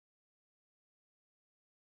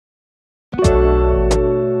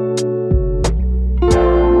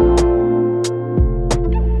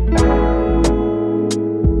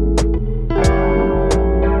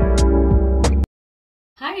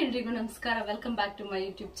ನಮಸ್ಕಾರ, welcome back to my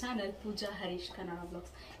YouTube channel Pooja Harish Kannada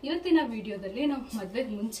blogs. ಇವತ್ತಿನ ವಿಡಿಯೋದಲ್ಲಿ ನಾವು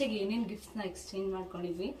ಮದುವೆಗೆ ಮುಂಚೆಗೆ ಏನೇನು ಗಿಫ್ಟ್ಸ್ನ ಎಕ್ಸ್ಚೇಂಜ್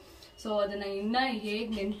ಮಾಡ್ಕೊಂಡಿದ್ವಿ, ಸೊ ಅದನ್ನ ಇನ್ನ ಹೇಗೆ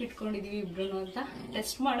ನೆನ್ಪಿಟ್ಕೊಂಡಿದೀವಿ ಇಬ್ರು ಅಂತ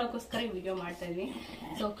ಟೆಸ್ಟ್ ಮಾಡೋಕ್ಕೋಸ್ಕರ ವಿಡಿಯೋ ಮಾಡ್ತಾ ಇದ್ವಿ.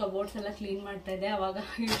 ಸೊ ಕಬೋರ್ಡ್ಸ್ ಎಲ್ಲ ಕ್ಲೀನ್ ಮಾಡ್ತಾ ಇದ್ದೆ, ಅವಾಗ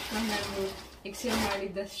ಇಟ್ಕೊಂಡು ನಾನು ಎಕ್ಸ್ಚೇಂಜ್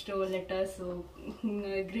ಮಾಡಿದ್ದಷ್ಟು ಲೆಟರ್ಸು,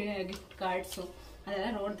 ಗಿಫ್ಟ್ ಕಾರ್ಡ್ಸು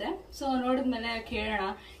ಅದೆಲ್ಲ ನೋಡಿದೆ. ಸೊ ನೋಡಿದ್ಮೇಲೆ ಕೇಳೋಣ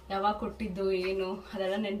ಯಾವಾಗ ಕೊಟ್ಟಿದ್ದು ಏನು,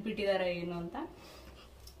 ಅದೆಲ್ಲ ನೆನ್ಪಿಟ್ಟಿದಾರ ಏನು ಅಂತ.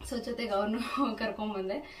 ಸೊ ಜೊತೆಗೆ ಅವ್ರನ್ನು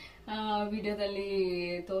ಕರ್ಕೊಂಡ್ಬಂದೆ ವಿಡಿಯೋದಲ್ಲಿ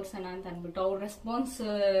ತೋರ್ಸೋಣ ಅಂತ ಅಂದ್ಬಿಟ್ಟು. ಅವ್ರ ರೆಸ್ಪಾನ್ಸ್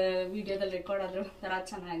ವಿಡಿಯೋದಲ್ಲಿ ರೆಕಾರ್ಡ್ ಆದ್ರೂ ಒಂಥರ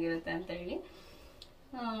ಚೆನ್ನಾಗಿರುತ್ತೆ ಅಂತ ಹೇಳಿ.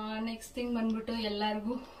 ನೆಕ್ಸ್ಟ್ ಥಿಂಗ್ ಬಂದ್ಬಿಟ್ಟು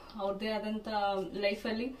ಎಲ್ಲರಿಗೂ ಅವ್ರದ್ದೇ ಆದಂಥ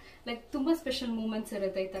ಲೈಫಲ್ಲಿ ಲೈಕ್ ತುಂಬ ಸ್ಪೆಷಲ್ ಮೂಮೆಂಟ್ಸ್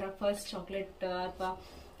ಇರುತ್ತೆ. ಈ ಥರ ಫಸ್ಟ್ ಚಾಕ್ಲೇಟ್ ಅಥವಾ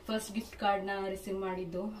ಫಸ್ಟ್ ಗಿಫ್ಟ್ ಕಾರ್ಡ್ನ ರಿಸೀವ್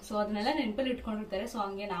ಮಾಡಿದ್ದು, ಸೊ ಅದನ್ನೆಲ್ಲ ನೆನಪಲ್ಲಿ ಇಟ್ಕೊಂಡಿರ್ತಾರೆ. ಸೊ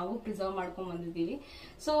ಹಂಗೆ ನಾವು ಪ್ರಿಸರ್ವ್ ಮಾಡ್ಕೊಂಡ್ ಬಂದಿದ್ದೀವಿ.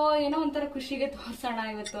 ಸೊ ಏನೋ ಒಂಥರ ಖುಷಿಗೆ ತೋರ್ಸೋಣ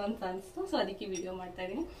ಇವತ್ತು ಅಂತ ಅನಿಸ್ತು. ಸೊ ಅದಕ್ಕೆ ವಿಡಿಯೋ ಮಾಡ್ತಾ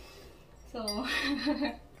ಇದ್ದೀನಿ. ಸೊ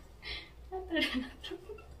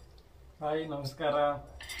ಹಾಯ್, ನಮಸ್ಕಾರ.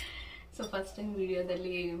 ಸೊ ಫಸ್ಟ್ ಟೈಮ್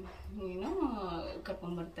ವಿಡಿಯೋದಲ್ಲಿ ನೀನು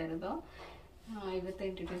ಕರ್ಕೊಂಡ್ ಬರ್ತಾ ಇರೋದು, ಇವತ್ತೇ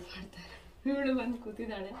ಇಂಟ್ರೊಡ್ಯೂಸ್ ಮಾಡ್ತಾರೆ. ಇವಳು ಬಂದು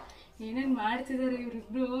ಕೂತಿದ್ದಾಳೆ, ಏನೇನು ಮಾಡ್ತಿದ್ದಾರೆ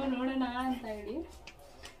ಇವರಿಬ್ರು ನೋಡೋಣ ಅಂತ ಹೇಳಿ.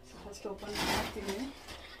 ಸೊ ಫಸ್ಟ್ ಓಪನ್ ಮಾಡ್ತೀನಿ.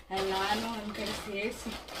 ನಾನು ಒಂದು ಕಡೆ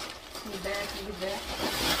ಸೇರಿಸಿ ಮುದ್ದೆ ಹಾಕಿದ್ದೆ.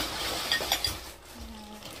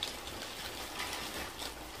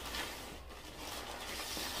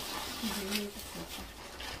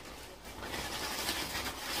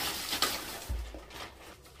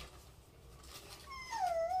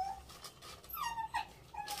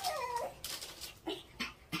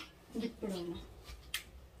 ಬಿಟ್ಬಿಡೋಣ,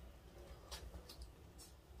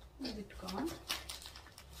 ಬಿಟ್ಕೊ.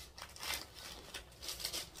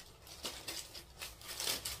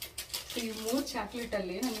 ಈ 3 ಚಾಕ್ಲೇಟ್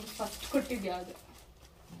ಅಲ್ಲಿ ನನಗೆ ಫಸ್ಟ್ ಕೊಟ್ಟಿದ್ದು ಯಾವುದು?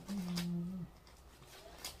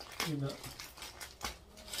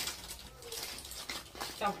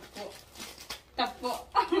 ತಪ್ಪು ತಪ್ಪು.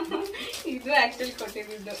 ಇದು ಆಕ್ಚುಲಿ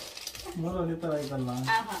ಕೊಟ್ಟಿದ್ದು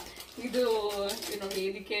ಇದು ನೋಡಿ.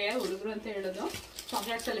 ಇದಕ್ಕೆ ಹುಡುಗರು ಅಂತ ಹೇಳೋದು.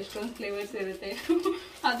 ಚಾಕ್ಲೇಟ್ಸ್ ಅಲ್ಲಿ ಎಷ್ಟೊಂದು ಫ್ಲೇವರ್ಸ್ ಇರುತ್ತೆ,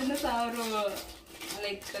 ಅದನ್ನು ಸಹ ಅವರು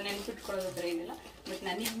ಲೈಕ್ ನೆನ್ಪಿಟ್ಕೊಳ್ಳೋದು ಹತ್ರ ಏನಿಲ್ಲ. ಬಟ್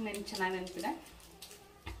ನನಗೆ ಚೆನ್ನಾಗಿ ನೆನಪಿದೆ.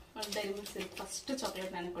 ಡೈರಿ ಮಿಲ್ಕ್ ಫಸ್ಟ್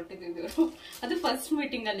ಚಾಕ್ಲೇಟ್ ನಾನು ಕೊಟ್ಟಿದ್ದು, ಅದು ಫಸ್ಟ್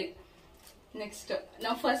ಮೀಟಿಂಗ್ ಅಲ್ಲಿ. ನೆಕ್ಸ್ಟ್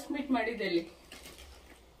ನಾವು ಫಸ್ಟ್ ಮೀಟ್ ಮಾಡಿದ್ದೆ ಅಲ್ಲಿ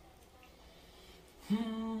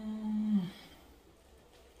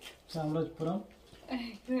ಚಾಮರಾಜಪುರ.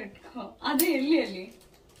 ಅದೇ ಎಲ್ಲಿ ಅಲ್ಲಿ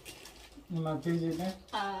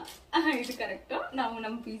ಇದು ಕರೆಕ್ಟ್. ನಾವು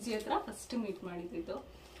ನಮ್ಮ ಪಿ ಜಿ ಹತ್ರ ಫಸ್ಟ್ ಮೀಟ್ ಮಾಡಿದ್ದು.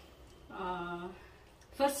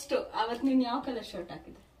 ಫಸ್ಟ್ ಅವತ್ತು ನೀನು ಯಾವ ಕಲರ್ ಶರ್ಟ್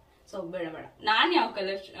ಹಾಕಿದೆ? ಸೊ ಬೇಡ ನಾನು ಯಾವ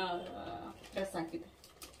ಕಲರ್ ಡ್ರೆಸ್ ಹಾಕಿದೆ?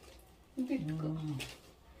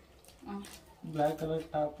 Black colour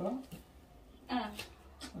top,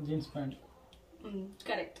 jeans pant.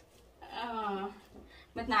 Correct.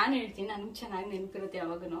 ಮತ್ತೆ ನಾನು ಹೇಳ್ತೀನಿ, ನನಗೆ ಚೆನ್ನಾಗಿ ನೆನಪಿರುತ್ತೆ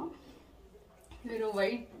ಯಾವಾಗೂ. ಇವರು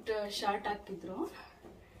ವೈಟ್ ಶರ್ಟ್ ಹಾಕಿದ್ರು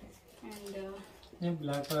ಅಂಡ್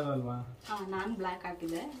ಬ್ಲಾಕ್ ಕಲರ್ ಅಲ್ವಾ? ನಾನು ಬ್ಲ್ಯಾಕ್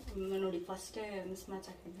ಹಾಕಿದ್ದೆ ನೋಡಿ. ಫಸ್ಟೇ ಮಿಸ್ ಮ್ಯಾಚ್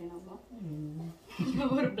ಹಾಕಿದ್ವಿ ನಾವು.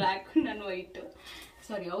 ಅವ್ರು ಬ್ಲ್ಯಾಕ್, ನಾನು ವೈಟ್.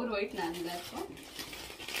 ಸಾರಿ, ಅವ್ರು ವೈಟ್, ನಾನು ಬ್ಲ್ಯಾಕ್.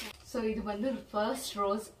 ಸೊ ಇದು ಬಂದು ಫಸ್ಟ್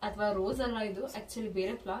ರೋಸ್, ಅಥವಾ ರೋಸ್ ಅಲ್ಲ, ಇದು ಆಕ್ಚುಲಿ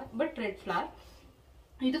ಬೇರೆ ಫ್ಲವರ್, ಬಟ್ ರೆಡ್ ಫ್ಲವರ್.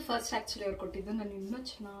 ಇದು ಫಸ್ಟ್ ಆಕ್ಚುಲಿ ಅವ್ರು ಕೊಟ್ಟಿದ್ದು. ನಾನು ಇನ್ನೂ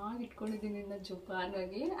ಚೆನ್ನಾಗಿ ಇಟ್ಕೊಂಡಿದ್ದೀನಿ, ಇನ್ನೂ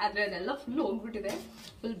ಜೋಪಾನವಾಗಿ. ಆದರೆ ಅದೆಲ್ಲ ಫುಲ್ ಹೋಗ್ಬಿಟ್ಟಿದೆ,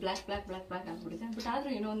 full black black black black ಆಗ್ಬಿಟ್ಟಿದೆ. ಬಟ್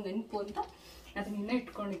ಆದರೂ ಏನೋ ಒಂದು ನೆನಪು ಅಂತ ಅದನ್ನ ಇನ್ನೂ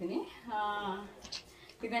ಇಟ್ಕೊಂಡಿದ್ದೀನಿ.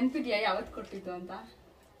 ಇದು ನೆನಪಿದ್ಯಾ ಯಾವತ್ತು ಕೊಟ್ಟಿದ್ದು ಅಂತ?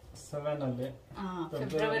 7 ಅಲ್ಲಿ,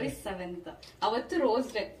 ಫೆಬ್ರವರಿ 7th. ಅವತ್ತು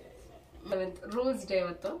ರೋಸ್ ಡೇ. ರೋಸ್ ಡೇ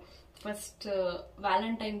ಅವತ್ತು ಫಸ್ಟ್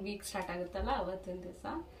ವ್ಯಾಲೆಂಟೈನ್ ವೀಕ್ ಸ್ಟಾರ್ಟ್ ಆಗುತ್ತಲ್ಲ, ಅವತ್ತಿನ ದಿವಸ.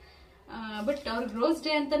 ಬಟ್ ಅವ್ರಿಗೆ ರೋಸ್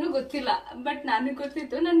ಡೇ ಅಂತಾನೂ ಗೊತ್ತಿಲ್ಲ, ಬಟ್ ನನಗೆ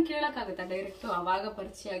ಗೊತ್ತಿತ್ತು. ನಾನು ಕೇಳಕ್ಕಾಗುತ್ತಾ ಡೈರೆಕ್ಟ್, ಅವಾಗ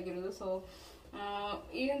ಪರಿಚಯ ಆಗಿರೋದು. ಸೊ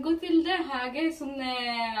ಈಗ ಗೊತ್ತಿಲ್ಲದೆ ಹಾಗೆ ಸುಮ್ಮನೆ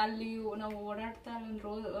ಅಲ್ಲಿ ನಾವು ಓಡಾಡ್ತಾ ಒಂದು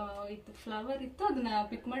ರೋಸ್ ಇತ್ತು, ಫ್ಲವರ್ ಇತ್ತು, ಅದನ್ನ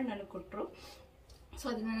ಪಿಕ್ ಮಾಡಿ ನನಗೆ ಕೊಟ್ಟರು. ಸೊ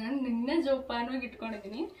ಅದನ್ನ ನಾನು ನಿನ್ನೆ ಜೋಪಾನವಾಗಿ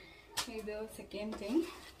ಇಟ್ಕೊಂಡಿದ್ದೀನಿ. ಇದು ಸೆಕೆಂಡ್ ಥಿಂಗ್,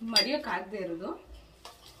 ಮರೆಯೋಕ್ಕಾಗದೆ ಇರೋದು.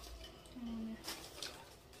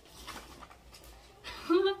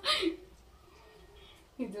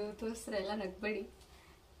 ಇದು ತೋರಿಸ್ರೆ ಎಲ್ಲ ನಗ್ಬೇಡಿ.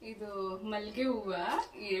 ಇದು ಮಲ್ಲಿಗೆ ಹೂವು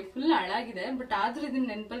ಫುಲ್ ಹಾಳಾಗಿದೆ, ಬಟ್ ಆದ್ರೂ ಇದನ್ನ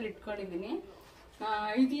ನೆನಪಲ್ಲಿ ಇಟ್ಕೊಂಡಿದ್ದೀನಿ.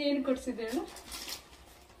 ಇದು ಏನು ಕೊಡ್ಸಿದೆ ಹೇಳು?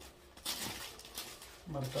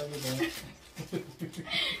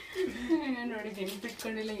 ನೋಡಿ,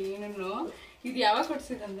 ನೆನ್ಪಿಟ್ಕೊಂಡಿಲ್ಲ ಏನನ್ನು. ಇದು ಯಾವಾಗ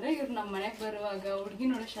ಕೊಡ್ಸಿದಂದ್ರೆ, ಇವ್ರು ನಮ್ಮ ಮನೆಗೆ ಬರುವಾಗ ಹುಡುಗಿ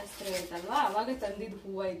ನೋಡೋ ಶಾಸ್ತ್ರ ಇರುತ್ತಲ್ವಾ, ಅವಾಗ ತಂದಿದ್ದು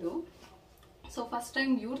ಹೂವು ಇದು. ಸೊ ಫಸ್ಟ್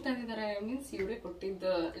ಟೈಮ್ ಇವ್ರು ತಂದಿದ್ದಾರೆ, ಮೀನ್ಸ್ ಇವರೇ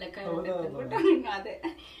ಕೊಟ್ಟಿದ್ದು ಲೆಕ್ಕ ಇರುತ್ತೆ. ಅದೇ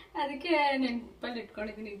ಅದಕ್ಕೆ ನೆನಪಲ್ಲಿ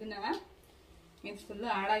ಇಟ್ಕೊಂಡಿದ್ದೀನಿ ಇದನ್ನ. ಮೀನ್ಸ್ ಫುಲ್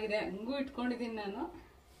ಹಾಳಾಗಿದೆ, ಹಂಗೂ ಇಟ್ಕೊಂಡಿದ್ದೀನಿ ನಾನು.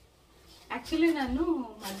 ಆಕ್ಚುಲಿ ನಾನು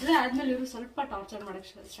ಮದುವೆ ಆದ್ಮೇಲೆ ಇವರು ಸ್ವಲ್ಪ ಟಾರ್ಚರ್ ಮಾಡಕ್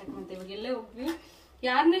ಸ್ಟಾರ್ಟ್ ಮಾಡ್ತೇವೆ. ಇವಾಗ ಎಲ್ಲೇ ಹೋಗ್ವಿ,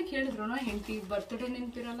 ಯಾರನ್ನೇ ಕೇಳಿದ್ರು ಹೆಂಡತಿ ಬರ್ತ್ಡೇ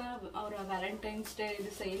ನೆನಪಿರಲ್ಲ, ಅವ್ರ ವ್ಯಾಲೆಂಟೈನ್ಸ್ ಡೇ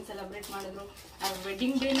ಇದು ಏನ್ ಸೆಲೆಬ್ರೇಟ್ ಮಾಡಿದ್ರು, ಅವ್ರ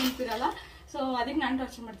ವೆಡ್ಡಿಂಗ್ ಡೇ ನೆನಪಿರಲ್ಲ. ಸೊ ಅದಕ್ಕೆ ನಾನು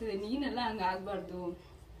ಟಾರ್ಚರ್ ಮಾಡ್ತಿದ್ದೆ, ನೀನೆಲ್ಲ ಹಂಗೆ ಆಗಬಾರ್ದು.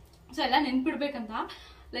 ಸೊ ಎಲ್ಲ ನೆನ್ಪಿಡ್ಬೇಕಂತ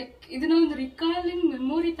ಲೈಕ್ ಇದನ್ನ ಒಂದು ರಿಕಾಲಿಂಗ್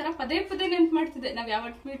ಮೆಮೊರಿ ತರ ಪದೇ ಪದೇ ನೆನ್ಪು ಮಾಡ್ತಿದ್ದೆ. ನಾವ್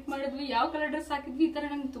ಯಾವತ್ತು ಮೀಟ್ ಮಾಡಿದ್ವಿ, ಯಾವ ಕಲರ್ ಡ್ರೆಸ್ ಹಾಕಿದ್ವಿ, ಈ ತರ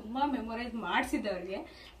ನಂಗೆ ತುಂಬಾ ಮೆಮೊರೈಸ್ ಮಾಡಿಸಿದ್ದೆ ಅವ್ರಿಗೆ.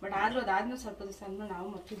 ಬಟ್ ಆದ್ರೂ ಅದಾದ್ಮೇಲೆ ಸ್ವಲ್ಪ ದಿವಸ ಅಂದ್ರೂ ನಾವು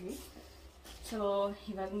ಮರ್ತಿದ್ವಿ. ಸೊ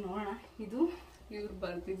ಇವಾಗ ನೋಡೋಣ. ಇದು ಇವ್ರು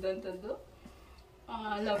ಬರ್ತಿದ್ದಂಥದ್ದು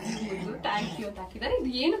ಲವ್ ಯು ಥ್ಯಾಂಕ್ ಯು ಅಂತ ಹಾಕಿದ್ದಾರೆ.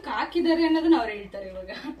 ಇದು ಏನಕ್ಕೆ ಹಾಕಿದ್ದಾರೆ ಅನ್ನೋದನ್ನ ಅವ್ರು ಹೇಳ್ತಾರೆ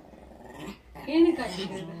ಇವಾಗ. ಏನಕ್ಕೆ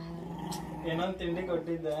ಹಾಕಿದ್ದಾರೆ? ಏನೊಂದು ತಿಂಡಿ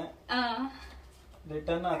ಕೊಟ್ಟಿದ್ದೆ,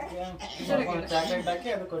 ರಿಟರ್ನ್ ಚಾಕ್ಲೇಟ್ ಹಾಕಿ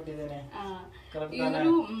ಅದು ಕೊಟ್ಟಿದ್ದೇನೆ.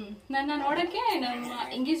 ಇವರು ನನ್ನ ನೋಡಕ್ಕೆ ನಮ್ಮ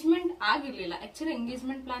ಎಂಗೇಜ್ಮೆಂಟ್ ಆಗಿರ್ಲಿಲ್ಲ, ಆಕ್ಚುಲಿ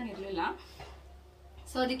ಎಂಗೇಜ್ಮೆಂಟ್ ಪ್ಲಾನ್ ಇರ್ಲಿಲ್ಲ.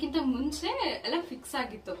 ಸೊ ಅದಕ್ಕಿಂತ ಮುಂಚೆ ಎಲ್ಲ ಫಿಕ್ಸ್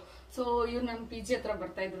ಆಗಿತ್ತು. ಸೊ ಇವ್ರು ನಮ್ಮ ಪಿ ಜಿ ಹತ್ರ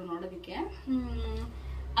ಬರ್ತಾ ಇದ್ರು ನೋಡೋದಿಕ್ಕೆ.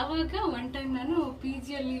 ಅವಾಗ ಒನ್ ಟೈಮ್ ನಾನು ಪಿ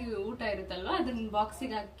ಜಿಯಲ್ಲಿ ಊಟ ಇರುತ್ತಲ್ವಾ, ಅದನ್ನ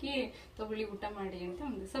ಬಾಕ್ಸಿಗೆ ಹಾಕಿ ತಗೊಳ್ಳಿ ಊಟ ಮಾಡಿ ಅಂತ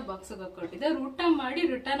ಒಂದ್ ದಿವಸ ಬಾಕ್ಸಿಗೆ ಹಾಕೊಟ್ಟಿದ್ದೆ. ಅವ್ರು ಊಟ ಮಾಡಿ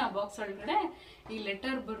ರಿಟರ್ನ್ ಆ ಬಾಕ್ಸ್ ಒಳಗಡೆ ಈ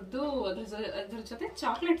ಲೆಟರ್ ಬರ್ದು ಅದ್ರ ಜೊತೆ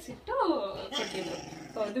ಚಾಕ್ಲೇಟ್ಸ್ ಇಟ್ಟು ಕೊಟ್ಟಿದ್ರು.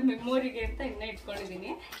 ಸೊ ಅದು ಮೆಮೊರಿಗೆ ಅಂತ ಇನ್ನ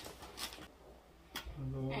ಇಟ್ಕೊಂಡಿದೀನಿ.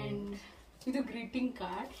 ಅಂಡ್ ಇದು ಗ್ರೀಟಿಂಗ್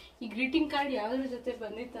ಕಾರ್ಡ್. ಈ ಗ್ರೀಟಿಂಗ್ ಕಾರ್ಡ್ ಯಾವ್ದ್ರ ಜೊತೆ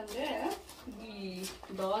ಬಂದಿತ್ತಂದ್ರೆ ಈ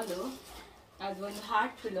ಡಾಲು, ಅದೊಂದು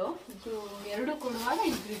ಹಾರ್ಟ್ ಪಿಲೋ, ಇದು ಎರಡು ಕೊಡುವಾಗ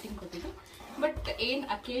ಈ ಗ್ರೀಟಿಂಗ್ ಕೊಟ್ಟಿದ್ದು. ಬಟ್ ಏನ್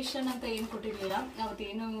ಅಕೇಶನ್ ಅಂತ ಏನ್ ಕೊಟ್ಟಿರ್ಲಿಲ್ಲ,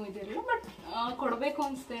 ಅವತ್ತೇನು ಇದಿರಲಿಲ್ಲ. ಬಟ್ ಕೊಡ್ಬೇಕು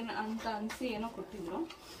ಅನ್ಸ್ತೇ ಅಂತ ಅನ್ಸಿ ಏನೋ ಕೊಟ್ಟಿದ್ರು.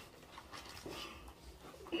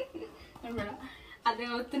 ಅದೇ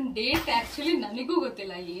ಅವತ್ತಿನ ಡೇಟ್ ಆಕ್ಚುಲಿ ನನಗೂ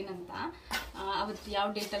ಗೊತ್ತಿಲ್ಲ ಏನಂತ, ಅವತ್ತು ಯಾವ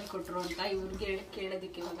ಡೇಟಲ್ಲಿ ಕೊಟ್ರು ಅಂತ ಇವ್ರಿಗೆ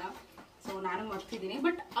ಕೇಳೋದಿಕ್ಕೆ ಇವಾಗ. ಸೊ ನಾನು ಮರ್ತಿದ್ದೀನಿ.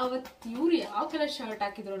 ಬಟ್ ಅವತ್ತು ಇವ್ರು ಯಾವ ಕಲರ್ ಶರ್ಟ್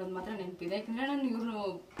ಹಾಕಿದ್ರು ಅನ್ನೋದು ಮಾತ್ರ ನೆನಪಿದೆ. ಯಾಕಂದ್ರೆ ನಾನು ಇವ್ರು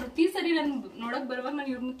ಪ್ರತಿ ಸರಿ ನಾನು ನೋಡಕ್ ಬರುವಾಗ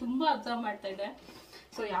ನಾನು ಇವ್ರನ್ನ ತುಂಬಾ ಅಬ್ಸರ್ವ್ ಮಾಡ್ತಾ ಇದ್ದೆ.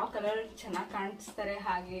 ಸೊ ಯಾವ ಕಲರ್ ಚೆನ್ನಾಗಿ ಕಾಣಿಸ್ತಾರೆ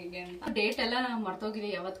ಹಾಗೆ ಹೀಗೆ ಅಂತ. ಡೇಟ್ ಎಲ್ಲ ನಾನು ಮರ್ತೋಗಿದೆ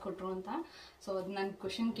ಯಾವತ್ತು ಕೊಟ್ರು ಅಂತ. ಸೊ ಅದು ನನ್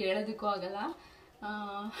ಕ್ವಶನ್ ಕೇಳೋದಕ್ಕೂ ಆಗಲ್ಲ.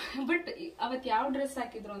 ಬಟ್ ಅವತ್ತು ಯಾವ ಡ್ರೆಸ್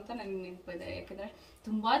ಹಾಕಿದ್ರು ಅಂತ ನನಗೆ ನೆನಪಿದೆ. ಯಾಕಂದ್ರೆ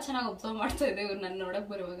ತುಂಬಾ ಚೆನ್ನಾಗಿ ಅಬ್ಸರ್ವ್ ಮಾಡ್ತಾ ಇದ್ದೆ ಇವ್ರು ನನ್ನ ನೋಡಕ್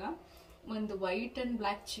ಬರುವಾಗ. ಒಂದು white and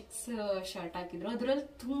black chicks shirt ಹಾಕಿದ್ರು, ಅದ್ರಲ್ಲಿ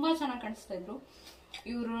ತುಂಬಾ ಚೆನ್ನಾಗಿ ಕಾಣಿಸ್ತಾ ಇದ್ರು.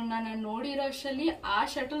 ಇವ್ರು ನಾನು ನೋಡಿರೋ ಅಷ್ಟರಲ್ಲಿ ಆ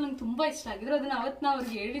ಶರ್ಟ್ ನಂಗೆ ತುಂಬಾ ಇಷ್ಟ ಆಗಿದ್ರು. ಅದನ್ನ ಅವತ್ತು ನಾ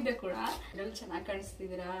ಅವ್ರಿಗೆ ಹೇಳಿದ್ದೆ ಕೂಡ, ಇದ್ರಲ್ಲಿ ಚೆನ್ನಾಗಿ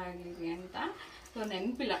ಕಾಣಿಸ್ತಿದ್ದೀರಾ ಹಾಗೆ ಅಂತ. ಸೊ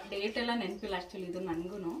ನೆನಪಿಲ್ಲ, ಡೇಟ್ ಎಲ್ಲ ನೆನಪಿಲ್ಲ ಆಕ್ಚುಲಿ ಇದು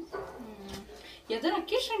ನನ್ಗೂನು. ಯಾವ್ದಾರು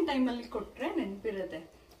ಅಕೇಶನ್ ಟೈಮಲ್ಲಿ ಕೊಟ್ರೆ ನೆನಪಿರುತ್ತೆ,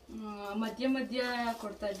 ಮಧ್ಯ ಮಧ್ಯ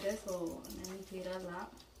ಕೊಡ್ತಾ ಇದ್ದೆ. ಸೊ ನೆನಪಿರಲ್ಲ.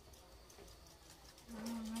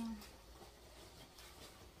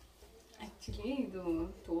 ಆಕ್ಚುಲಿ ಇದು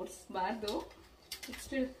ತೋರಿಸ್ಬಾರ್ದು,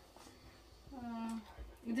 ಸ್ಟಿಲ್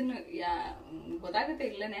ಇದನ್ನು ಗೊತ್ತಾಗುತ್ತೆ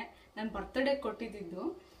ಇಲ್ಲನೆ. ನನ್ನ ಬರ್ತ್ಡೇ ಕೊಟ್ಟಿದ್ದು ಇದು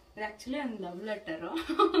ಆಕ್ಚುಲಿ ಒಂದು ಲವ್ ಲೆಟರು.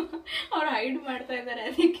 ಅವ್ರು ಹೈಡ್ ಮಾಡ್ತಾ ಇದ್ದಾರೆ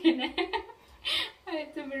ಅದಕ್ಕೇನೆ.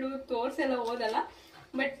 ಆಯ್ತು ಬಿಡು, ತೋರ್ಸೆಲ್ಲ ಓದಲ್ಲ.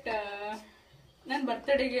 ಬಟ್ ನನ್ನ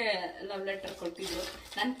ಬರ್ತ್ಡೇಗೆ ಲವ್ ಲೆಟರ್ ಕೊಟ್ಟಿದ್ರು.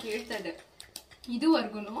 ನಾನು ಕೇಳ್ತಾ ಇದ್ದೆ,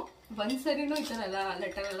 ಇದುವರೆಗೂ ಒಂದ್ಸರಿನೂ ಈ ಥರ ಎಲ್ಲ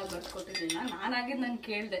ಲೆಟರ್ ಎಲ್ಲ ಬರ್ಕೊಟ್ಟಿರ್ಲಿಲ್ಲ. ನಾನಾಗಿದ್ದು ನಾನು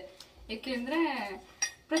ಕೇಳಿದೆ. ಯಾಕೆಂದ್ರೆ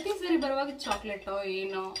ಪ್ರತಿ ಸರಿ ಬರುವಾಗ ಚಾಕ್ಲೇಟೋ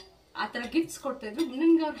ಏನೋ ಆ ಥರ ಗಿಫ್ಟ್ಸ್ ಕೊಡ್ತಾ ಇದ್ರು.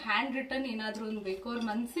 ನಂಗೆ ಅವ್ರ ಹ್ಯಾಂಡ್ ರಿಟರ್ನ್ ಏನಾದ್ರು ಒಂದು ಬೇಕು, ಅವ್ರ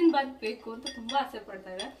ಮನ್ಸಿನ ಬಾದ್ ಬೇಕು ಅಂತ ತುಂಬಾ ಆಸೆ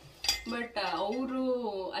ಪಡ್ತಾ ಇದ್ದಾರೆ. ಬಟ್ ಅವರು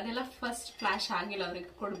ಅದೆಲ್ಲ ಫಸ್ಟ್ ಫ್ಲಾಶ್ ಆಗಿಲ್ಲ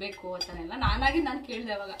ಅವ್ರಿಗೆ ಕೊಡ್ಬೇಕು ಅಂತಾನೆಲ್ಲ. ನಾನಾಗಿ ನಾನು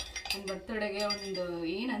ಕೇಳಿದೆ ಅವಾಗ, ನನ್ನ ಬರ್ತಡೆಗೆ ಒಂದು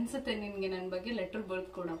ಏನ್ ಅನ್ಸುತ್ತೆ ನಿನ್ಗೆ ನನ್ನ ಬಗ್ಗೆ ಲೆಟರ್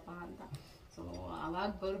ಬರ್ದು ಕೊಡಪ್ಪ ಅಂತ. ಸೊ ಅವಾಗ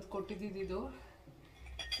ಬರ್ದು ಕೊಟ್ಟಿದ್ದು.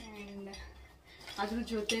 ಆ್ಯಂಡ್ ಅದ್ರ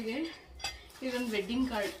ಜೊತೆಗೆ ಇದೊಂದು ವೆಡ್ಡಿಂಗ್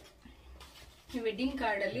ಕಾರ್ಡ್. ಈ ವೆಡ್ಡಿಂಗ್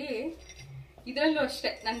ಕಾರ್ಡಲ್ಲಿ ಇದರಲ್ಲೂ ಅಷ್ಟೇ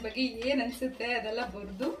ನನ್ನ ಬಗ್ಗೆ ಏನ್ ಅನ್ಸುತ್ತೆ ಅದೆಲ್ಲ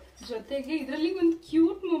ಬರ್ದು, ಜೊತೆಗೆ ಇದರಲ್ಲಿ ಒಂದು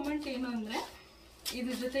ಕ್ಯೂಟ್ ಮೂಮೆಂಟ್ ಏನು ಅಂದ್ರೆ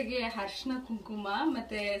ಇದ್ರ ಜೊತೆಗೆ ಅರ್ಶಿನ ಕುಂಕುಮ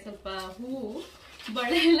ಮತ್ತೆ ಸ್ವಲ್ಪ ಹೂವು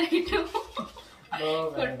ಬಳೆ ಎಲ್ಲ ಇಟ್ಟು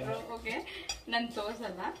ಕೊಟ್ರು. ಓಕೆ, ನಾನು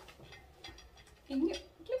ತೋರ್ಸಲ್ಲ, ಹಿಂಗೆ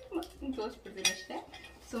ತೋರಿಸ್ಬಿಡ್ತೀನಿ ಅಷ್ಟೇ.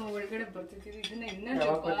 ಸೊ ಒಳಗಡೆ ಬರ್ತಿದ್ದೀವಿ. ಇದನ್ನ ಇನ್ನೊಂದು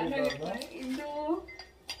ಇದು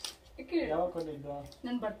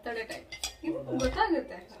ನನ್ನ ಬರ್ತಡೇ ಟೈಮ್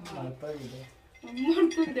ಗೊತ್ತಾಗುತ್ತೆ. ಮರ್ತೋಗಿದೆ,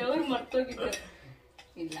 ಅವ್ರು ಮರ್ತೋಗಿದ್ರು.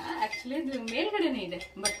 ಇಲ್ಲ ಆಕ್ಚುಲಿ ಇದು ಮೇಲ್ಗಡೆನೆ ಇದೆ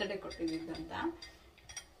ಬರ್ತಡೇ ಕೊಟ್ಟಿದ್ದಂತ.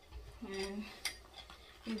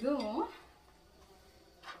 ಇದು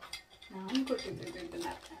ನಾನು ಕೊಟ್ಟಿದ್ದು ಇದನ್ನ.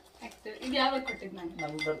 ಆಕ್ಚುಲಿ ಇದು ಯಾವಾಗ ಕೊಟ್ಟಿದ್ದು ನಾನು?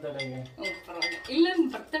 ಪರವಾಗಿಲ್ಲ, ಇಲ್ಲ ನನ್ನ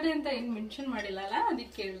ಬರ್ತಡೇ ಅಂತ ಏನು ಮೆನ್ಷನ್ ಮಾಡಿಲ್ಲ ಅಲ್ಲ,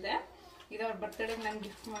 ಅದಕ್ಕೆ ಕೇಳಿದೆ. ಇದು ಅವ್ರ ಬರ್ತಡೇಗೆ ನಾನು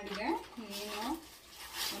ಗಿಫ್ಟ್ ಮಾಡಿದೆ. ಏನು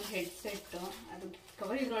ಒಂದು ಹೆಡ್ಸೆಟ್, ಅದು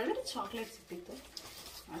ಕವರ್ ಇದ್ರೊಳಗಡೆ ಚಾಕ್ಲೇಟ್ಸ್ ಇಟ್ಟಿತ್ತು.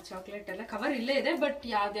 ಆ ಚಾಕ್ಲೇಟ್ ಎಲ್ಲ ಕವರ್ ಇಲ್ಲೇ ಇದೆ, ಬಟ್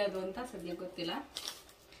ಯಾವ್ದ್ಯಾವ್ದು ಅಂತ ಸದ್ಯ ಗೊತ್ತಿಲ್ಲ.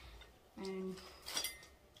 ಆ್ಯಂಡ್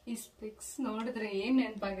ಈ ಸ್ಪೆಕ್ಸ್ ನೋಡಿದ್ರೆ ಏನ್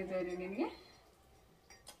ನೆನಪಾಗಿದೆ ರೀ ನಿನಗೆ?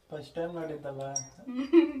 First time ನೋಡಿದ್ದಲ್ಲ.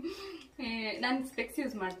 ನಾನು ಸ್ಪೆಕ್ಸ್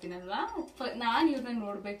ಯೂಸ್ ಮಾಡ್ತೀನಲ್ವಾ, ನಾನು ಇವ್ರನ್ನ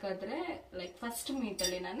ನೋಡ್ಬೇಕಾದ್ರೆ ಲೈಕ್ ಫಸ್ಟ್ ಮೀಟ್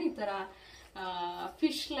ಅಲ್ಲಿ ನಾನು ಈ ತರ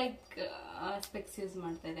ಫಿಶ್ ಲೈಕ್ ಸ್ಪೆಕ್ಸ್ ಯೂಸ್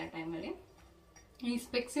ಮಾಡ್ತಾ ಇದ್ದೆ ಆ ಟೈಮಲ್ಲಿ. ಈ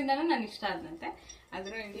ಸ್ಪೆಕ್ಸ್ ಇಂದಾನು ನಾನು ಇಷ್ಟ ಆದಂತೆ.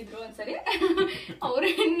 ಆದ್ರೂ ಹೇಳಿದ್ರು ಒಂದ್ಸರಿ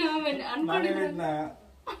ಅವ್ರೇನು ಅನ್ಕೊಂಡಿದ್ರು,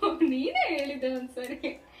 ನೀನೇ ಹೇಳಿದ್ದೆ ಒಂದ್ಸರಿ.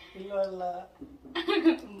 ಇಲ್ಲ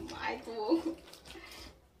ಆಯ್ತು.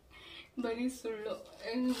 ಬರೀ ಸುಳ್ಳು.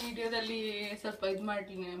 ವಿಡಿಯೋದಲ್ಲಿ ಸ್ವಲ್ಪ ಇದು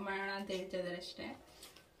ಮಾಡೋಣ ಅಂತ ಹೇಳ್ತಾ ಇದ್ದಾರೆ ಅಷ್ಟೇ.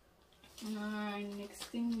 ನೆಕ್ಸ್ಟ್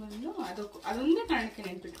ಥಿಂಗ್ ಬಂದು ಅದೊಂದೇ ಕಾರಣಕ್ಕೆ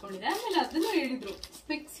ನೆನ್ಪಿಟ್ಕೊಂಡಿದೆ. ಆಮೇಲೆ ಅದನ್ನು ಹೇಳಿದ್ರು,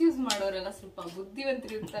 ಸ್ಪೆಕ್ಸ್ ಯೂಸ್ ಮಾಡೋರೆಲ್ಲ ಸ್ವಲ್ಪ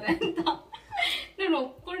ಬುದ್ಧಿವಂತರು ಇರ್ತಾರೆ ಅಂತ. ನಾನು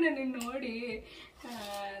ಒಪ್ಕೊಂಡೆ ನೀನು ನೋಡಿ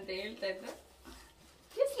ಅಂತ ಹೇಳ್ತಾ ಇದ್ರು.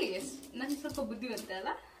 ಎಸ್ ನಾನು ಸ್ವಲ್ಪ ಬುದ್ಧಿವಂತೆ ಅಲ್ಲ.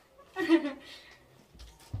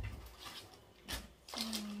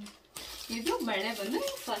 ಇದು ಬಳೆ ಬಂದು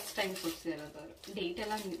ಫಸ್ಟ್ ಟೈಮ್ ಕೊಡ್ಸಿರೋದು ಅವರು. ಡೇಟ್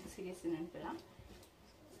ಎಲ್ಲ ಸೀರಿಯಸ್ ನೆನಪಿಲ್ಲ.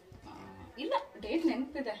 ಇಲ್ಲ ಡೇಟ್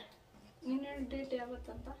ನೆನಪಿದೆ. ನಿನ್ನ ಡೇಟ್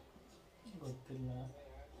ಯಾವತ್ತಂತ ಗೊತ್ತಿಲ್ಲ.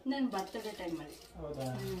 ನನ್ನ ಬರ್ತ್ಡೇ ಟೈಮಲ್ಲಿ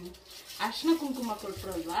ಅರ್ಶಿನ ಕುಂಕುಮ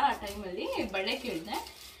ಕೊಟ್ಟರು ಅಲ್ವಾ, ಆ ಟೈಮಲ್ಲಿ ಬಳೆ ಕೇಳಿದೆ.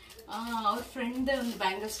 ಅವ್ರ ಫ್ರೆಂಡ್ ಒಂದು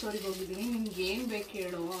ಬ್ಯಾಂಗಲ್ ಸ್ಟೋರಿಗೆ ಹೋಗಿದ್ದೀನಿ, ನಿಮ್ಗೆ ಏನು ಬೇಕು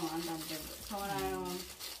ಹೇಳು ಅಂತ ಅಂತಿದ್ರು. ಸೊ ನಾನು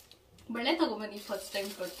ಬಳೆ ತಗೊಬನ್ನಿ ಫಸ್ಟ್ ಟೈಮ್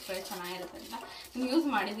ಕೊಟ್ಟರೆ ಚೆನ್ನಾಗಿರುತ್ತೆ ಅಂತ. ನಾನು ಯೂಸ್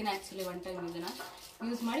ಮಾಡಿದ್ದೀನಿ ಆ್ಯಕ್ಚುಲಿ ಒನ್ ಟೈಮ್ ಇದನ್ನು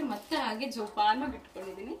ಯೂಸ್ ಮಾಡಿ ಮತ್ತೆ ಹಾಗೆ ಜೋಪಾನ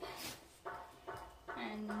ಬಿಟ್ಕೊಂಡಿದ್ದೀನಿ.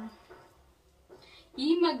 ಆ್ಯಂಡ್ ಈ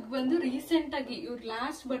ಮಗ್ ಬಂದು ರೀಸೆಂಟಾಗಿ ಇವ್ರ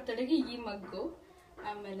ಲಾಸ್ಟ್ ಬರ್ತ್ಡೇಗೆ ಈ ಮಗ್ಗು.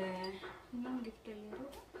 ಆಮೇಲೆ ಇನ್ನೊಂದು ಗಿಫ್ಟ್ ಹೇಳಿದ್ರು,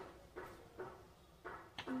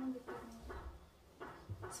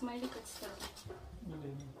 ಸ್ಮೈಲಿ ಕಟ್ಸ್ತಾರೆ.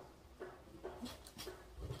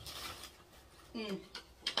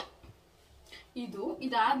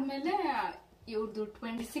 ಇದಾದ್ಮೇಲೆ ಇವ್ರದ್ದು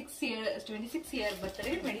 26 ಇಯರ್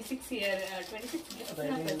ಬರ್ತಾರೆ. 26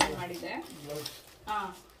 ಗಿಫ್ಟ್ ಮಾಡಿದೆ.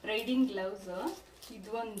 ರೈಡಿಂಗ್ ಗ್ಲೌಸ್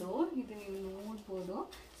ಇದೊಂದು, ಇದು ನೀವು ನೋಡ್ಬೋದು.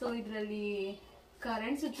 ಸೊ ಇದರಲ್ಲಿ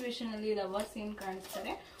ಕರೆಂಟ್ ಸಿಚುವೇಶನ್ ಅಲ್ಲಿ ಲವರ್ಸ್ ಏನ್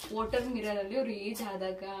ಕಾಣಿಸ್ತಾರೆ, ವಾಟರ್ ಮಿರರ್ ಅಲ್ಲಿ ಅವ್ರು ಏಜ್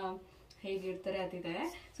ಆದಾಗ ಹೇಗಿರ್ತಾರೆ ಅದಿದೆ.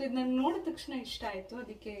 ಸೊ ಇದು ನಾನು ನೋಡಿದ ತಕ್ಷಣ ಇಷ್ಟ ಆಯ್ತು,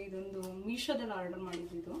 ಅದಕ್ಕೆ ಇದೊಂದು ಮೀಶೋದಲ್ಲಿ ಆರ್ಡರ್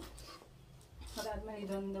ಮಾಡಿದ್ದು. ಅದಾದ್ಮೇಲೆ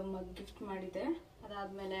ಇದೊಂದು ಮಗ್ ಗಿಫ್ಟ್ ಮಾಡಿದೆ.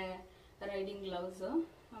 ಅದಾದ್ಮೇಲೆ ರೈಡಿಂಗ್ ಗ್ಲೌಸ್,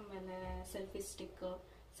 ಆಮೇಲೆ ಸೆಲ್ಫಿ ಸ್ಟಿಕ್,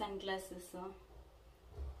 ಸನ್ ಗ್ಲಾಸಸ್,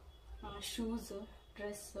 ಶೂಸ್,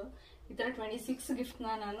 ಡ್ರೆಸ್, ಈ ಥರ 26 ಗಿಫ್ಟ್ನ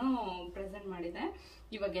ನಾನು ಪ್ರೆಸೆಂಟ್ ಮಾಡಿದೆ.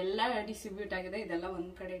 ಇವಾಗೆಲ್ಲ ಡಿಸ್ಟ್ರಿಬ್ಯೂಟ್ ಆಗಿದೆ, ಇದೆಲ್ಲ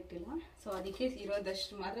ಒಂದು ಕಡೆ ಇಟ್ಟಿಲ್ಲ. ಸೊ ಅದಕ್ಕೆ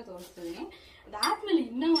ಇರೋದಷ್ಟು ಮಾತ್ರ ತೋರಿಸ್ತಿದ್ದೀನಿ. ಅದಾದ್ಮೇಲೆ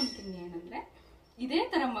ಇನ್ನೂ ಒಂದು ಥಿಂಗ್ ಏನಂದರೆ, ಇದೇ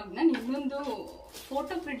ಥರ ಮಗ್ನ ಇನ್ನೊಂದು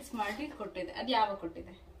ಫೋಟೋ ಪ್ರಿಂಟ್ಸ್ ಮಾಡಿ ಕೊಟ್ಟಿದೆ. ಅದು ಯಾವಾಗ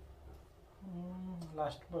ಕೊಟ್ಟಿದೆ?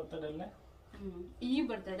 Last birthday. ಈ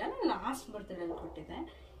ಬರ್ತ್ಡೇ ಅಲ್ಲ, ಲಾಸ್ಟ್ ಬರ್ತ್ಡೇಲಿ ಕೊಟ್ಟಿದೆ.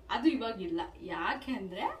 ಅದು ಇವಾಗಿಲ್ಲ. ಯಾಕೆ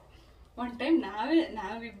ಅಂದರೆ ಒನ್ ಟೈಮ್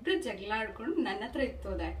ನಾವಿಬ್ರು ಜಗಳ ಆಡ್ಕೊಂಡು ನನ್ನ ಹತ್ರ ಇತ್ತು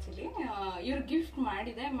ಅದು. ಆ್ಯಕ್ಚುಲಿ ಇವ್ರು ಗಿಫ್ಟ್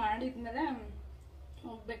ಮಾಡಿದ್ಮೇಲೆ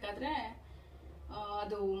ಹೋಗ್ಬೇಕಾದ್ರೆ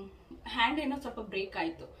ಅದು ಹ್ಯಾಂಡ್ ಏನೋ ಸ್ವಲ್ಪ ಬ್ರೇಕ್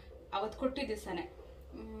ಆಯಿತು. ಅವತ್ತು ಕೊಟ್ಟಿದ್ದ ದಿವಸನೇ.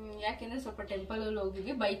 ಯಾಕೆಂದರೆ ಸ್ವಲ್ಪ ಟೆಂಪಲಲ್ಲಿ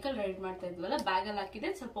ಹೋಗಿದ್ವಿ, ಬೈಕಲ್ಲಿ ರೈಡ್ ಮಾಡ್ತಾ ಇದ್ವಲ್ಲ, ಬ್ಯಾಗಲ್ಲಿ ಹಾಕಿದೆ,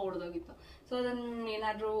 ಸ್ವಲ್ಪ ಹೊಡೆದೋಗಿತ್ತು. ಸೊ ಅದನ್ನು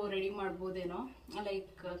ಏನಾದರೂ ರೆಡಿ ಮಾಡ್ಬೋದೇನೋ, ಲೈಕ್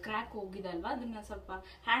ಕ್ರ್ಯಾಕ್ ಹೋಗಿದೆ ಅಲ್ವಾ, ಅದನ್ನು ಸ್ವಲ್ಪ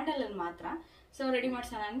ಹ್ಯಾಂಡಲಲ್ಲಿ ಮಾತ್ರ. ಸೊ ರೆಡಿ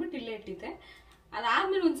ಮಾಡ್ಸೋಣ ಅಂದ್ಬಿಟ್ಟು ಇಲ್ಲೇ ಇಟ್ಟಿದ್ದೆ.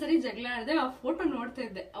 ಅದಾದ್ಮೇಲೆ ಒಂದ್ಸರಿ ಜಗಳ ಆಡಿದೆ. ಆ ಫೋಟೋ ನೋಡ್ತಾ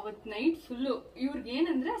ಇದ್ದೆ ಅವತ್ತು ನೈಟ್ ಫುಲ್ಲು. ಇವ್ರಿಗೆ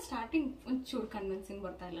ಏನಂದ್ರೆ ಸ್ಟಾರ್ಟಿಂಗ್ ಒಂಚೂರು ಕನ್ವಿನ್ಸಿಂಗ್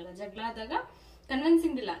ಬರ್ತಾ ಇರಲಿಲ್ಲ. ಜಗಳ ಆದಾಗ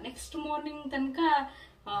ಕನ್ವಿನ್ಸಿಂಗ್ ಇಲ್ಲ. ನೆಕ್ಸ್ಟ್ ಮಾರ್ನಿಂಗ್ ತನಕ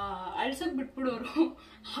ಅಳ್ಸೋಕ್ ಬಿಟ್ಬಿಡೋರು.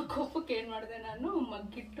 ಆ ಕೋಪಕ್ಕೆ ಏನ್ ಮಾಡಿದೆ, ನಾನು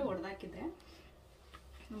ಮಗ್ಗಿಟ್ಟು ಹೊಡೆದಾಕಿದ್ದೆ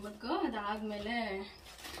ಮಗ್ಗ. ಅದಾದ್ಮೇಲೆ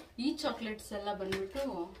ಈ ಚಾಕ್ಲೇಟ್ಸ್ ಎಲ್ಲ ಬಂದ್ಬಿಟ್ಟು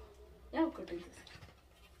ಯಾವ ಕೊಟ್ಟಿದ್ದೆ?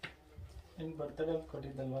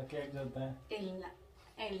 ಕೊಟ್ಟಿದ್ದಲ್ವಾ ಕೇಕ್ ಜೊತೆ? ಇಲ್ಲ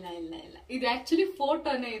ಇಲ್ಲ ಇಲ್ಲ ಇಲ್ಲ, ಇದು ಆಕ್ಚುಲಿ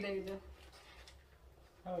ಫೋಟೋನೇ ಇದೆ. ಇದು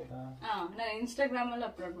ನಾನು ಇನ್ಸ್ಟಾಗ್ರಾಮ್ ಅಲ್ಲಿ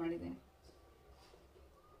ಅಪ್ಲೋಡ್ ಮಾಡಿದ್ದೇನೆ.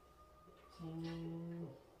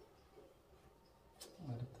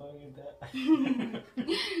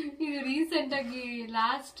 ಇದು ರೀಸೆಂಟ್ ಆಗಿ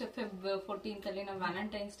ಲಾಸ್ಟ್ Feb 14th ಅಲ್ಲಿ ನಾವು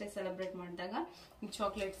ವ್ಯಾಲೆಂಟೈನ್ಸ್ ಡೇ ಸೆಲೆಬ್ರೇಟ್ ಮಾಡಿದಾಗ ಈ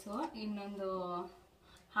ಚಾಕ್ಲೇಟ್ಸ್, ಇನ್ನೊಂದು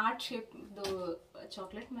ಹಾರ್ಟ್ ಶೇಪ್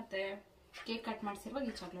ಚಾಕ್ಲೇಟ್ ಮತ್ತೆ ಕೇಕ್ ಕಟ್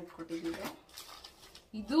ಮಾಡಿಸಿರುವಾಗ ಈ ಚಾಕ್ಲೇಟ್ ಕೊಟ್ಟಿದ್ದೀವಿ.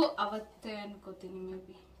 ಇದು ಅವತ್ತೇ ಅನ್ಕೋತೀನಿ ಮೇ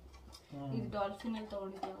ಬಿ. ಇದು ಡಾಲ್ಫಿನ್ ಅಲ್ಲಿ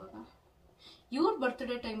ತಗೊಂಡಿದ್ದೆ ಅವಾಗ. ಇವ್ರ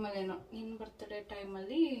ಬರ್ತ್ಡೇ ಟೈಮಲ್ಲಿ ಏನೋ, ನಿನ್ನ ಬರ್ತ್ಡೇ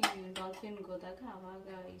ಟೈಮಲ್ಲಿ ಡಾಲ್ಫಿನ್ಗೆ ಹೋದಾಗ ಅವಾಗ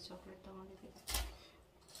ಈ ಚಾಕ್ಲೇಟ್ ತಗೊಂಡಿದ್ದೆ.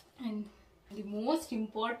 And the most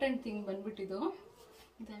important thing ಬಂದ್ಬಿಟ್ಟಿದ್ದು,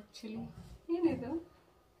 ಇದು ಆ್ಯಕ್ಚುಲಿ ಏನಿದು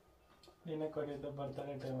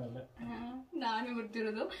ನಾನೇ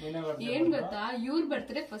ಬರ್ತಿರೋದು. ಏನ್ ಗೊತ್ತಾ, ಇವ್ರ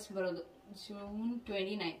ಬರ್ತ್ಡೇ ಫಸ್ಟ್ ಬರೋದು June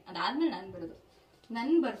 29. ಅದಾದ್ಮೇಲೆ ನಾನು ಬರೋದು.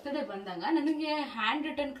 ನನ್ನ ಬರ್ತ್ಡೇ ಬಂದಾಗ ನನಗೆ ಹ್ಯಾಂಡ್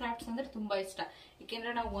ರಿಟರ್ನ್ ಕ್ರಾಫ್ಟ್ಸ್ ಅಂದ್ರೆ ತುಂಬಾ ಇಷ್ಟ.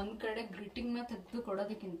 ಏಕೆಂದ್ರೆ ನಾವು ಒಂದ್ ಕಡೆ ಗ್ರೀಟಿಂಗ್ ನ ತೆಗೆದು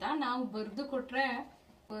ಕೊಡೋದಕ್ಕಿಂತ ನಾವು ಬರ್ದು ಕೊಟ್ರೆ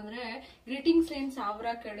ಅಂದ್ರೆ ಗ್ರೀಟಿಂಗ್ಸ್ ಏನ್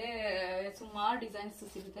 1000 ಕಡೆ ಸುಮಾರು ಡಿಸೈನ್ಸ್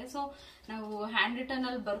ಸಿಗುತ್ತೆ. ಸೊ ನಾವು ಹ್ಯಾಂಡ್ ರಿಟರ್ನ್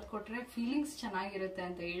ಅಲ್ಲಿ ಬರ್ದು ಕೊಟ್ರೆ ಫೀಲಿಂಗ್ಸ್ ಚೆನ್ನಾಗಿರುತ್ತೆ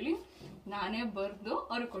ಅಂತ ಹೇಳಿ ನಾನೇ ಬರ್ದು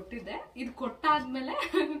ಅವ್ರಿಗೆ ಕೊಟ್ಟಿದ್ದೆ. ಇದು ಕೊಟ್ಟಾದ್ಮೇಲೆ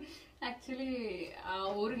ಆಕ್ಚುಲಿ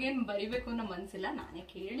ಅವ್ರಿಗೇನು ಬರಿಬೇಕು ಅನ್ನೋ ಮನ್ಸಿಲ್ಲ, ನಾನೇ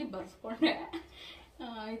ಕೇಳಿ ಬರ್ಸ್ಕೊಂಡೆ.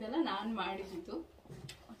 ಇದೆಲ್ಲ ನಾನು ಮಾಡಿದ್ದು.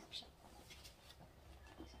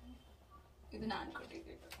 ಇದು ನಾನು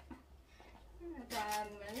ಕೊಟ್ಟಿದ್ದು.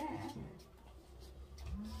 ಅದಾದ್ಮೇಲೆ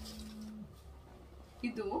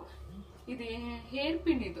ಇದು ಹೇರ್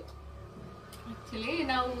ಪಿನ್. ಇದು ಆಕ್ಚುಲಿ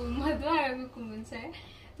ನಾವು ಮದುವೆ ಆಗೋಕ್ಕೂ ಮುಂಚೆ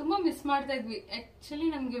ತುಂಬ ಮಿಸ್ ಮಾಡ್ತಾ ಇದ್ವಿ. ಆ್ಯಕ್ಚುಲಿ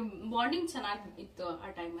ನಮಗೆ ಬಾಂಡಿಂಗ್ ಚೆನ್ನಾಗಿತ್ತು ಆ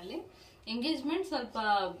ಟೈಮಲ್ಲಿ. ಎಂಗೇಜ್ಮೆಂಟ್ ಸ್ವಲ್ಪ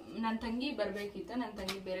ನನ್ನ ತಂಗಿ ಬರಬೇಕಿತ್ತು, ನನ್ನ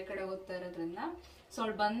ತಂಗಿ ಬೇರೆ ಕಡೆ ಓದ್ತಾ ಇರೋದ್ರಿಂದ ಸೊ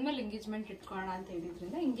ಅವಳು ಬಂದ್ಮೇಲೆ ಎಂಗೇಜ್ಮೆಂಟ್ ಇಟ್ಕೊಳ್ಳೋಣ ಅಂತ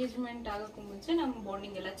ಹೇಳಿದ್ರಿಂದ ಎಂಗೇಜ್ಮೆಂಟ್ ಆಗೋಕ್ಕೂ ಮುಂಚೆ ನಮ್ಮ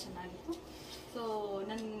ಬಾಂಡಿಂಗ್ ಎಲ್ಲ ಚೆನ್ನಾಗಿತ್ತು. ಸೊ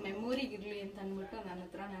ನನ್ನ ಮೆಮೊರಿಗಿರಲಿ ಅಂತ ಅಂದ್ಬಿಟ್ಟು ನನ್ನ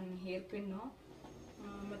ಹತ್ರ ನನ್ನ ಹೇರ್ ಪಿನ್ನು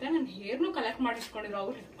ಮತ್ತೆ ನನ್ನ ಹೇರ್ನು ಕಲೆಕ್ಟ್ ಮಾಡಿ ಇಟ್ಕೊಂಡಿದ್ರು.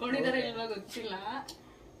 ಅವ್ರು ಇಟ್ಕೊಂಡಿದಾರ ಇಲ್ವಾ ಗೊತ್ತಿಲ್ಲ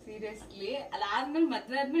ಸೀರಿಯಸ್ಲಿ. ಅದಾದ್ಮೇಲೆ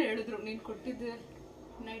ಮದುವೆ ಆದ್ಮೇಲೆ ಹೇಳಿದ್ರು ನೀನು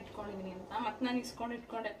ಕೊಟ್ಟಿದ್ದನ್ನ ಇಟ್ಕೊಂಡಿದೀನಿ ಅಂತ. ಮತ್ತೆ ನಾನು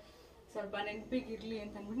ಇಟ್ಕೊಂಡೆ ಸ್ವಲ್ಪ ನೆನಪಿಗಿರ್ಲಿ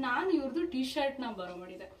ಅಂತ ಅಂದ್ಬಿಟ್ಟು ನಾನು ಇವ್ರದ್ದು ಟೀ ಶರ್ಟ್ನ ಬರೋ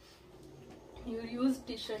ಮಾಡಿದೆ. ಇವ್ರು ಯೂಸ್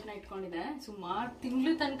ಟೀ ಶರ್ಟ್ನ ಇಟ್ಕೊಂಡಿದ್ದೆ, ಸುಮಾರು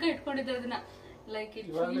ತಿಂಗಳು ತನಕ ಇಟ್ಕೊಂಡಿದ್ದೆ ಅದನ್ನ. ಲೈಕ್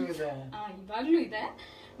ಇವಾಗ್ಲೂ ಇದೆ,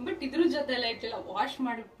 ಬಟ್ ಇದ್ರ ಜೊತೆ ಎಲ್ಲ ಇಟ್ಟಿಲ್ಲ, ವಾಶ್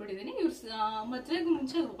ಮಾಡಿಟ್ಬಿಟ್ಟಿದೀನಿ. ಇವ್ರು ಮದ್ವೆಗೂ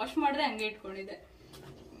ಮುಂಚೆ ವಾಶ್ ಮಾಡದೆ ಹಂಗೆ ಇಟ್ಕೊಂಡಿದ್ದೆ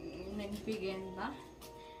ನೆನಪಿಗೆ ಅಂತ.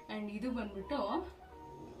 ಅಂಡ್ ಇದು ಬಂದ್ಬಿಟ್ಟು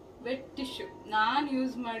ವೆಟ್ ಟಿಶ್ಯೂ, ನಾನು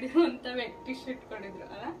ಯೂಸ್ ಮಾಡಿರುವಂತ ವೆಟ್ ಟಿಶ್ಯೂ ಇಟ್ಕೊಂಡಿದ್ರು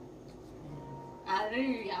ಅಲ್ಲ. ಆದ್ರೆ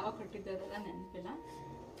ಯಾವಾಗ ಕೊಟ್ಟಿದ್ದೆ ಅದೆಲ್ಲ ನೆನಪಿಲ್ಲ.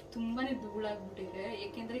 ತುಂಬಾನೇ ಧೂಳಾಗ್ಬಿಟ್ಟಿದೆ,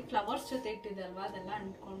 ಏಕೆಂದ್ರೆ ಫ್ಲವರ್ಸ್ ಜೊತೆ ಇಟ್ಟಿದೆ ಅಲ್ವಾ, ಅದೆಲ್ಲ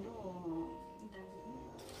ಅಂಟ್ಕೊಂಡು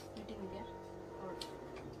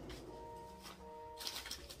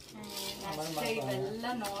ಇವೆಲ್ಲ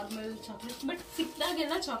ನಾರ್ಮಲ್ ಚಾಕ್ಲೇಟ್ಸ್, ಬಟ್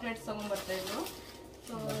ಸಿಕ್ದಾಗೆಲ್ಲ ಚಾಕ್ಲೇಟ್ಸ್ ತಗೊಂಡ್ಬರ್ತಾ ಇದ್ರು.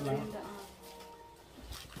 ಸೊ ಅದರಿಂದ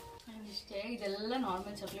ಇಷ್ಟೇ, ಇದೆಲ್ಲ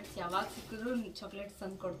ನಾರ್ಮಲ್ ಚಾಕ್ಲೇಟ್ಸ್, ಯಾವಾಗ ಸಿಕ್ಕಿದ್ರು ಚಾಕ್ಲೇಟ್ಸ್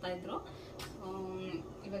ತಂದು ಕೊಡ್ತಾ ಇದ್ರು.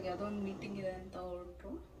 ಇವಾಗ ಯಾವುದೋ ಒಂದು ಮೀಟಿಂಗ್ ಇದೆ ಅಂತ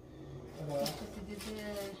ಹೊರಟ್ರು.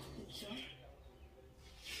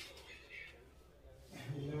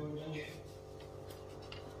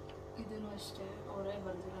 ಇದನ್ನು ಅಷ್ಟೇ ಅವರೇ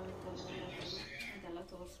ಬರ್ದಿರೋ ಇದೆಲ್ಲ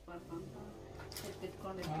ತೋರಿಸ್ಬಾರ್ದು ಅಂತ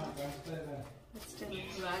ಎತ್ತಿಟ್ಕೊಂಡಿದ್ರು. ಅಷ್ಟೇ,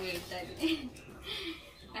 ಇವಾಗ ಹೇಳ್ತಾ ಇದ್ದೀನಿ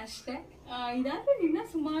ಅಷ್ಟೇ. ಇದಾದ್ರೆ ಇನ್ನೂ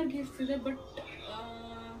ಸುಮಾರು ಗಿಫ್ಟ್ಸ್ ಇದೆ, ಬಟ್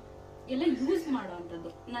ಎಲ್ಲ ಯೂಸ್ ಮಾಡೋವಂಥದ್ದು.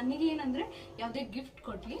 ನನಗೇನಂದ್ರೆ ಯಾವುದೇ ಗಿಫ್ಟ್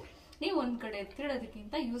ಕೊಡ್ಲಿ ನೀವು ಒಂದ್ ಕಡೆ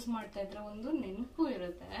ಎತ್ತಿಡೋದಕ್ಕಿಂತ ಯೂಸ್ ಮಾಡ್ತಾ ಇದ್ರೆ ಒಂದು ನೆನಪು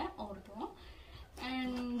ಇರುತ್ತೆ ಅವ್ರದ್ದು,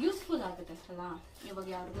 ಆ್ಯಂಡ್ ಯೂಸ್ಫುಲ್ ಆಗುತ್ತೆ ಅಲ್ಲ. ಇವಾಗ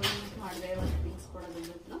ಯಾರಿಗೂ ಯೂಸ್ ಮಾಡದೆ ಇರೋ ಥಿಂಗ್ಸ್ ಕೊಡೋದ್ರ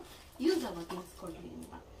ಬದಲು ಯೂಸ್ ಆಗೋ ಥಿಂಗ್ಸ್ ಕೊಡ್ಲಿ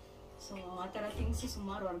ಅಂತ. ಸೊ ಆ ಥರ ಥಿಂಗ್ಸ್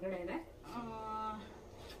ಸುಮಾರು ಹೊರಗಡೆ ಇದೆ.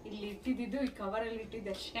 ಇಲ್ಲಿ ಇಟ್ಟಿದ್ದು ಈ ಕವರಲ್ಲಿ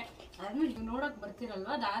ಇಟ್ಟಿದ್ದೆ ಅಷ್ಟೇ. ಅದಾದ್ಮೇಲೆ ನೀವು ನೋಡೋಕೆ ಬರ್ತಿರಲ್ವ,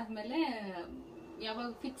 ಅದಾದ್ಮೇಲೆ ಯಾವಾಗ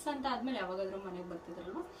ಫಿಕ್ಸ್ ಅಂತ ಆದ್ಮೇಲೆ ಯಾವಾಗಾದ್ರೂ ಮನೆಗೆ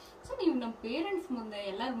ಬರ್ತಿದ್ರಲ್ವ, ಸೊ ನೀವು ನಮ್ಮ ಪೇರೆಂಟ್ಸ್ ಮುಂದೆ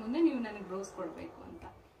ಎಲ್ಲರ ಮುಂದೆ ನೀವು ನನಗೆ ರೋಸ್ ಕೊಡಬೇಕು ಅಂತ.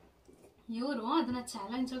 ಇವರು ಅದನ್ನ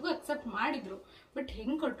ಚಾಲೆಂಜ್ ಆಗು ಅಕ್ಸೆಪ್ಟ್ ಮಾಡಿದ್ರು. ಬಟ್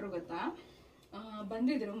ಹೆಂಗ್ ಕೊಟ್ರು ಗೊತ್ತಾ,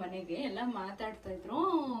 ಬಂದಿದ್ರು ಮನೆಗೆ, ಎಲ್ಲ ಮಾತಾಡ್ತಾ ಇದ್ರು.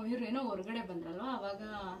 ಇವ್ರು ಏನೋ ಹೊರಗಡೆ ಬಂದ್ರಲ್ವ, ಅವಾಗ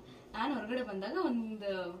ನಾನು ಹೊರಗಡೆ ಬಂದಾಗ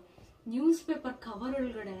ಒಂದು ನ್ಯೂಸ್ ಪೇಪರ್ ಕವರ್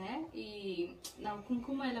ಒಳಗಡೆ ಈ ನಾವು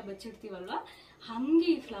ಕುಂಕುಮ ಎಲ್ಲ ಬಚ್ಚಿಡ್ತೀವಲ್ವ, ಹಂಗೆ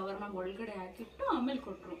ಈ ಫ್ಲವರ್ನ ಒಳಗಡೆ ಹಾಕಿಟ್ಟು ಆಮೇಲೆ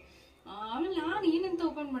ಕೊಟ್ರು. ಆಮೇಲೆ ನಾನು ಏನಂತ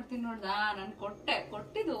ಓಪನ್ ಮಾಡ್ತೀನಿ ನೋಡ್ದ, ನಾನು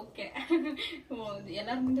ಕೊಟ್ಟಿದ್ದು ಓಕೆ,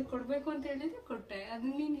 ಎಲ್ಲರ ಮುಂದೆ ಕೊಡ್ಬೇಕು ಅಂತ ಹೇಳಿದ್ರೆ ಕೊಟ್ಟೆ.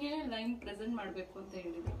 ಅದನ್ನ ನೀನು ಹೇಳಿಲ್ಲ, ಹಿಂಗೆ ಪ್ರೆಸೆಂಟ್ ಮಾಡಬೇಕು ಅಂತ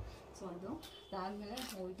ಹೇಳಿದ್ರು. ಸೊ ಅದು ಅದಾದ್ಮೇಲೆ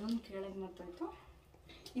ಇದೊಂದು ಕೇಳೋದು ಮಾತಾಯ್ತು.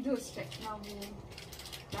 ಇದು ಅಷ್ಟೇ, ನಾವು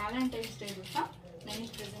ವ್ಯಾಲೆಂಟೈನ್ಸ್ ಡೇ ದಿವಸ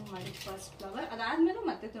ನನಗೆ ಪ್ರೆಸೆಂಟ್ ಮಾಡಿದ ಫಸ್ಟ್ ಫ್ಲವರ್. ಅದಾದ್ಮೇಲೆ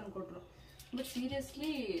ಮತ್ತೆ ತಂದು ಕೊಟ್ರು. ಬಟ್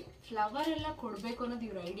ಸೀರಿಯಸ್ಲಿ ಫ್ಲವರ್ ಎಲ್ಲ ಕೊಡಬೇಕು ಅನ್ನೋದು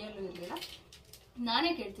ಇವ್ರ ಐಡಿಯಾಲು ಇರಲಿಲ್ಲ. ನಾನೇ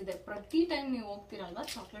ಕೇಳ್ತಿದ್ದೆ, ಪ್ರತಿ ಟೈಮ್ ನೀವು ಹೋಗ್ತಿರಲ್ವ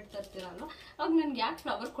ಚಾಕ್ಲೇಟ್ ತರ್ತೀರಲ್ವ, ಅವಾಗ ನನ್ಗೆ ಯಾಕೆ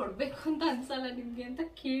ಫ್ಲವರ್ ಕೊಡಬೇಕು ಅಂತ ಅನ್ಸಲ್ಲ ನಿಮಗೆ ಅಂತ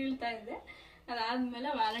ಕೇಳ್ತಾ ಇದ್ದೆ. ಅದಾದ್ಮೇಲೆ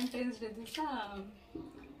ವ್ಯಾಲೆಂಟೈನ್ಸ್ ಡೇ ದಿವಸ,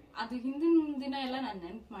 ಅದು ಹಿಂದಿನ ದಿನ ಎಲ್ಲ ನಾನು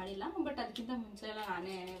ನೆನ್ಪು ಮಾಡಿಲ್ಲ, ಬಟ್ ಅದಕ್ಕಿಂತ ಮುಂಚೆ ಎಲ್ಲ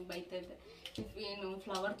ನಾನೇ ಬೈತಾ ಇದ್ದೆ. ಏನು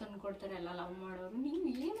ಫ್ಲವರ್ ತಂದು ಕೊಡ್ತಾರೆ ಎಲ್ಲ ಲವ್ ಮಾಡೋರು, ನೀವು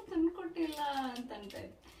ಏನು ತಂದು ಕೊಟ್ಟಿಲ್ಲ ಅಂತ ಇದ್ದೆ.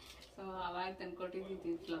 ಸೊ ಅವಾಗ ತಂದು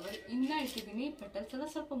ಕೊಟ್ಟಿದ್ದು ಫ್ಲವರ್ ಇನ್ನೂ ಇಟ್ಟಿದ್ದೀನಿ. ಪೆಟಲ್ಸ್ ಎಲ್ಲ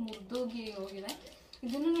ಸ್ವಲ್ಪ ಮುರಿದೋಗಿ ಹೋಗಿದೆ.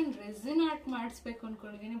 ಇದನ್ನು ನಾನು ರೆಸಿನ್ ಆರ್ಟ್ ಮಾಡಿಸ್ಬೇಕು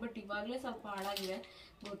ಅಂದ್ಕೊಂಡಿದ್ದೀನಿ, ಬಟ್ ಇವಾಗಲೇ ಸ್ವಲ್ಪ ಹಾಳಾಗಿದೆ,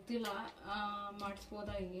 ಗೊತ್ತಿಲ್ಲ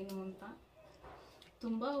ಮಾಡಿಸ್ಬೋದಾ ಏನು ಅಂತ.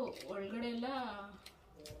 ತುಂಬ ಒಳಗಡೆ ಎಲ್ಲ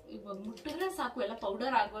ಇವಾಗ ಮುಟ್ಟಿದ್ರೆ ಸಾಕು ಎಲ್ಲ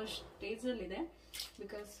ಪೌಡರ್ ಆಗೋ ಸ್ಟೇಜಲ್ಲಿದೆ.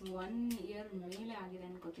 ಬಿಕಾಸ್ 1 ಇಯರ್ ಮೇಲೆ ಆಗಿದೆ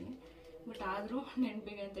ಅನ್ಕೋತೀನಿ. ಬಟ್ ಆದರೂ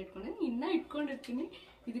ನೆನಪಿಗೆ ಅಂತ ಇಟ್ಕೊಂಡಿದ್ದೀನಿ, ಇನ್ನೂ ಇಟ್ಕೊಂಡಿರ್ತೀನಿ.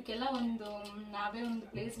 ಇದಕ್ಕೆಲ್ಲ ನಾವೇ ಒಂದು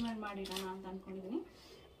ಪ್ಲೇಸ್ಮೆಂಟ್ ಮಾಡಿಡೋಣ ಅಂತ ಅಂದ್ಕೊಂಡಿದ್ದೀನಿ.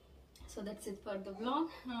 So that's it for the vlog.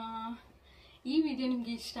 ಈ ವಿಡಿಯೋ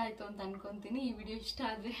ನಿಮಗೆ ಇಷ್ಟ ಆಯಿತು ಅಂತ ಅನ್ಕೊತೀನಿ. ಈ ವಿಡಿಯೋ ಇಷ್ಟ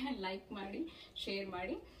ಆದರೆ ಲೈಕ್ ಮಾಡಿ, ಶೇರ್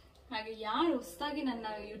ಮಾಡಿ. ಹಾಗೆ ಯಾರು ಹೊಸದಾಗಿ ನನ್ನ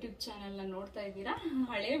ಯೂಟ್ಯೂಬ್ ಚಾನಲ್ನ ನೋಡ್ತಾ ಇದ್ದೀರಾ,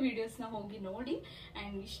 ಹಳೆ ವೀಡಿಯೋಸ್ನ ಹೋಗಿ ನೋಡಿ.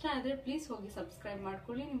 ಆ್ಯಂಡ್ ಇಷ್ಟ ಆದರೆ ಪ್ಲೀಸ್ ಹೋಗಿ ಸಬ್ಸ್ಕ್ರೈಬ್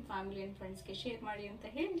ಮಾಡ್ಕೊಳ್ಳಿ, ನಿಮ್ಮ ಫ್ಯಾಮಿಲಿ ಆ್ಯಂಡ್ ಫ್ರೆಂಡ್ಸ್ಗೆ ಶೇರ್ ಮಾಡಿ ಅಂತ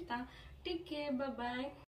ಹೇಳ್ತಾ ಟೇಕ್ ಕೇರ್, ಬಾಯ್.